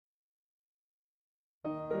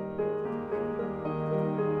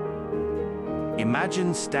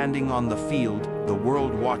Imagine standing on the field, the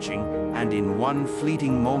world watching, and in one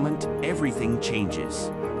fleeting moment, everything changes.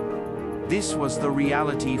 This was the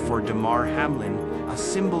reality for Damar Hamlin, a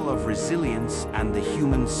symbol of resilience and the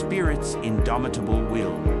human spirit's indomitable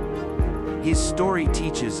will. His story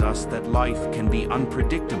teaches us that life can be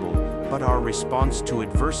unpredictable, but our response to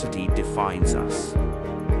adversity defines us.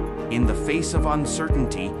 In the face of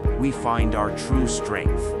uncertainty, we find our true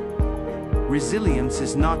strength. Resilience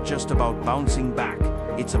is not just about bouncing back,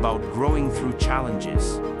 it's about growing through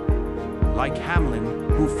challenges. Like Hamlin,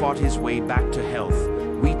 who fought his way back to health,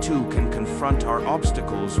 we too can confront our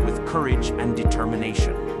obstacles with courage and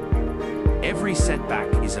determination. Every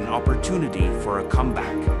setback is an opportunity for a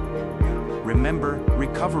comeback. Remember,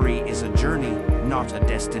 recovery is a journey, not a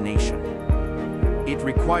destination. It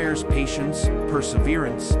requires patience,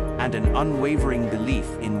 perseverance, and an unwavering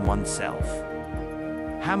belief in oneself.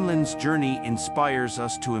 Hamlin's journey inspires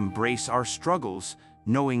us to embrace our struggles,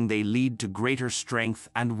 knowing they lead to greater strength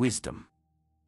and wisdom.